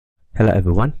Hello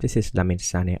everyone, this is Lamin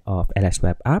Sane of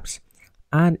LSWAT apps,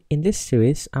 and in this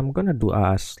series I'm gonna do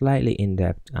a slightly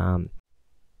in-depth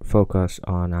focus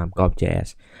on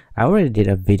GulpJs. I already did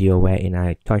a video wherein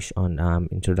I touched on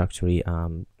introductory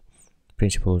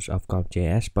principles of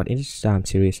GulpJs, but in this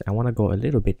series I want to go a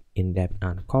little bit in depth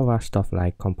and cover stuff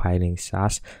like compiling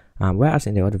SAS, whereas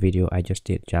in the other video I just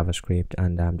did JavaScript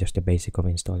and just the basic of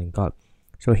installing Gulp.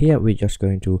 So here we're just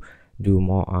going to do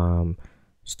more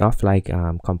stuff like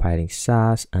compiling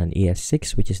SAS and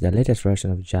ES6, which is the latest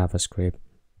version of JavaScript,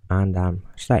 and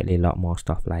slightly a lot more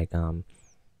stuff like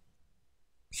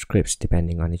scripts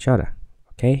depending on each other,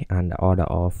 okay, and the order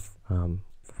of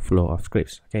flow of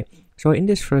scripts. Okay, so in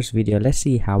this first video, let's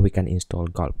see how we can install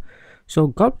Gulp. So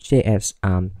GulpJs,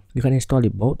 you can install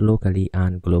it both locally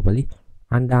and globally,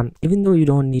 and even though you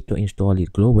don't need to install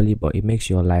it globally, but it makes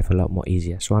your life a lot more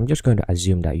easier, so I'm just going to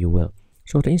assume that you will.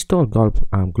 So to install Gulp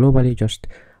globally, just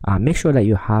make sure that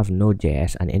you have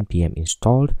nodejs and npm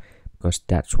installed, because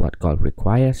that's what Gulp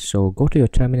requires. So go to your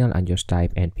terminal and just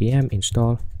type npm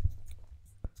install,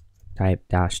 type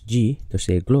 -g to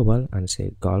say global, and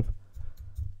say Gulp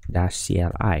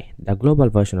 -cli. The global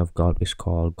version of Gulp is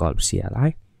called Gulp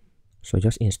CLI. So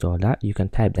just install that. You can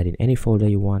type that in any folder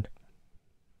you want.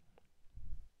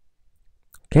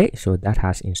 Okay, so that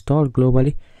has installed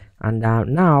globally. And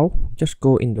now just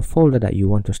go in the folder that you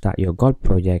want to start your Gulp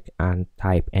project and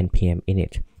type npm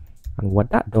init. And what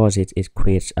that does is it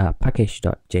creates a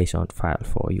package.json file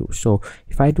for you. So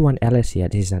if I do an ls here,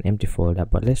 this is an empty folder,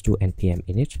 but let's do npm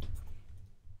init.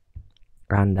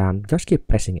 And just keep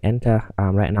pressing enter.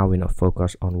 Right now we're not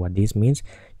focused on what this means.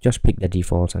 Just pick the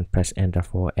defaults and press enter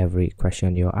for every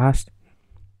question you're asked.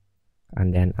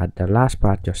 And then at the last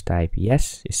part, just type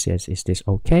yes. It says, is this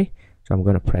okay? So I'm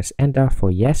going to press enter for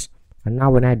yes. And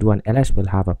now when I do an ls, we'll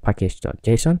have a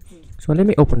package.json. So let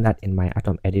me open that in my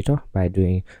Atom editor by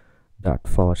doing /.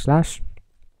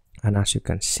 And as you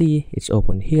can see, it's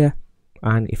open here.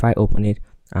 And if I open it,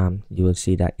 you will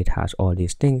see that it has all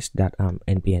these things that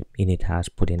npm init has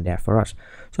put in there for us.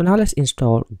 So now let's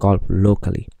install Gulp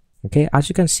locally. Okay, as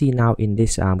you can see now in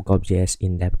this GulpJs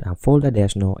in-depth folder,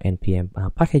 there's no npm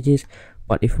packages.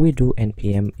 But if we do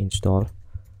npm install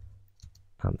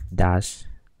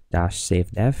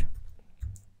 -save dev,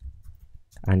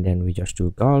 and then we just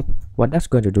do Gulp, what that's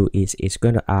going to do is it's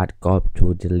going to add Gulp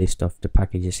to the list of the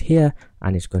packages here,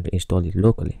 and it's going to install it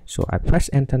locally. So I press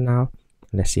enter now.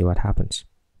 Let's see what happens.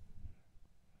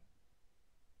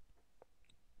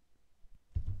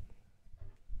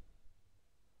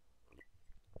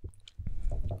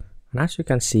 And as you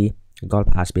can see,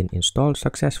 Gulp has been installed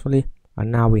successfully, and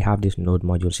now we have these node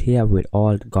modules here with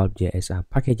all the GulpJs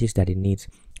packages that it needs.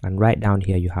 And right down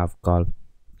here you have Gulp.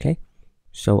 Okay,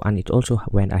 so and it also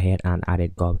went ahead and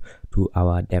added Gulp to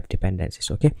our dev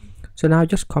dependencies. Okay, so now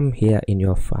just come here in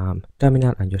your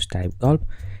terminal and just type Gulp.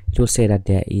 It will say that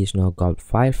there is no Gulp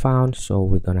file found, so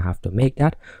we're gonna have to make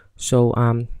that. So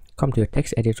come to your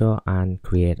text editor and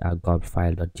create a Gulp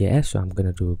file.js. So I'm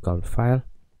gonna do Gulp file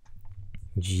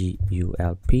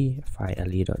gulp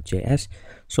file.js.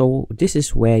 So this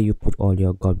is where you put all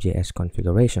your GulpJs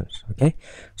configurations. Okay,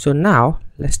 so now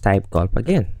let's type Gulp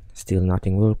again. Still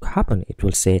nothing will happen. It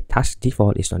will say task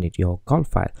default is on your Gulp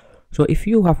file. So if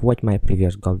you have watched my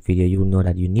previous Gulp video, you will know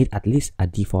that you need at least a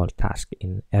default task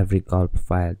in every Gulp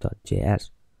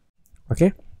file.js.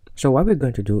 Okay, so what we're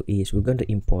going to do is we're going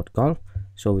to import Gulp.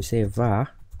 So we say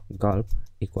var Gulp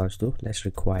equals to, let's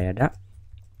require that.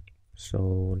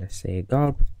 So let's say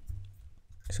Gulp.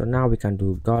 So now we can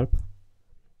do Gulp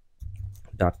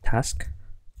dot task.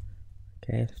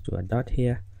 Okay, let's do a dot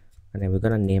here, and then we're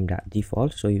gonna name that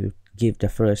default. So you give the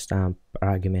first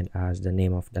argument as the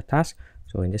name of the task,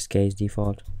 so in this case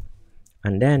default,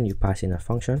 and then you pass in a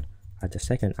function as the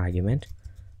second argument.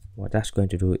 What that's going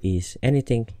to do is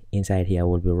anything inside here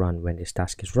will be run when this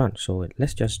task is run. So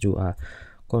let's just do a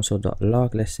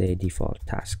console.log, let's say default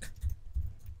task.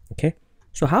 Okay,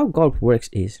 so how Gulp works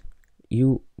is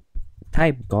you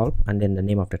type Gulp and then the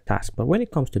name of the task, but when it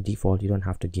comes to default, you don't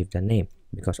have to give the name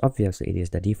because obviously it is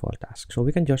the default task. So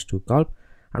we can just do Gulp,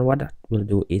 and what that will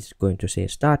do is going to say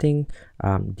starting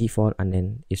default, and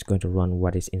then it's going to run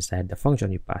what is inside the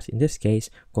function you pass, in this case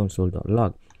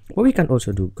console.log. But we can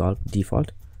also do Gulp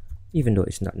default, even though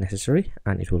it's not necessary,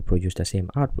 and it will produce the same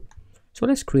output. So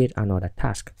let's create another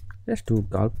task. Let's do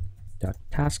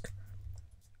Gulp.task,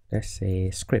 let's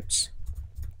say scripts.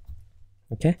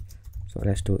 Okay, so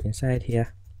let's do inside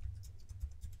here,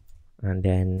 and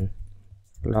then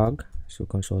log, so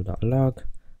console.log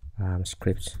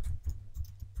scripts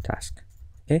task.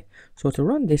 Okay, so to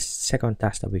run this second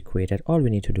task that we created, all we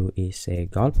need to do is say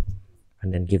Gulp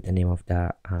and then give the name of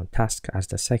the task as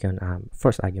the second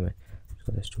first argument.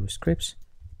 So let's do scripts,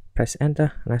 press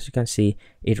enter, and as you can see,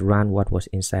 it ran what was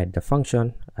inside the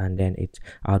function, and then it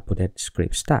outputted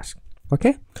scripts task.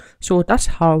 Okay, so that's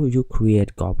how you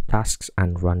create gulp tasks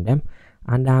and run them.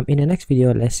 And in the next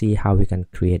video, let's see how we can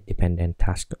create dependent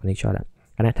tasks on each other.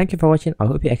 And I thank you for watching. I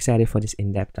hope you're excited for this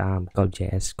in-depth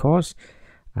GulpJs course,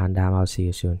 and I'll see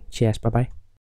you soon. Cheers, bye bye.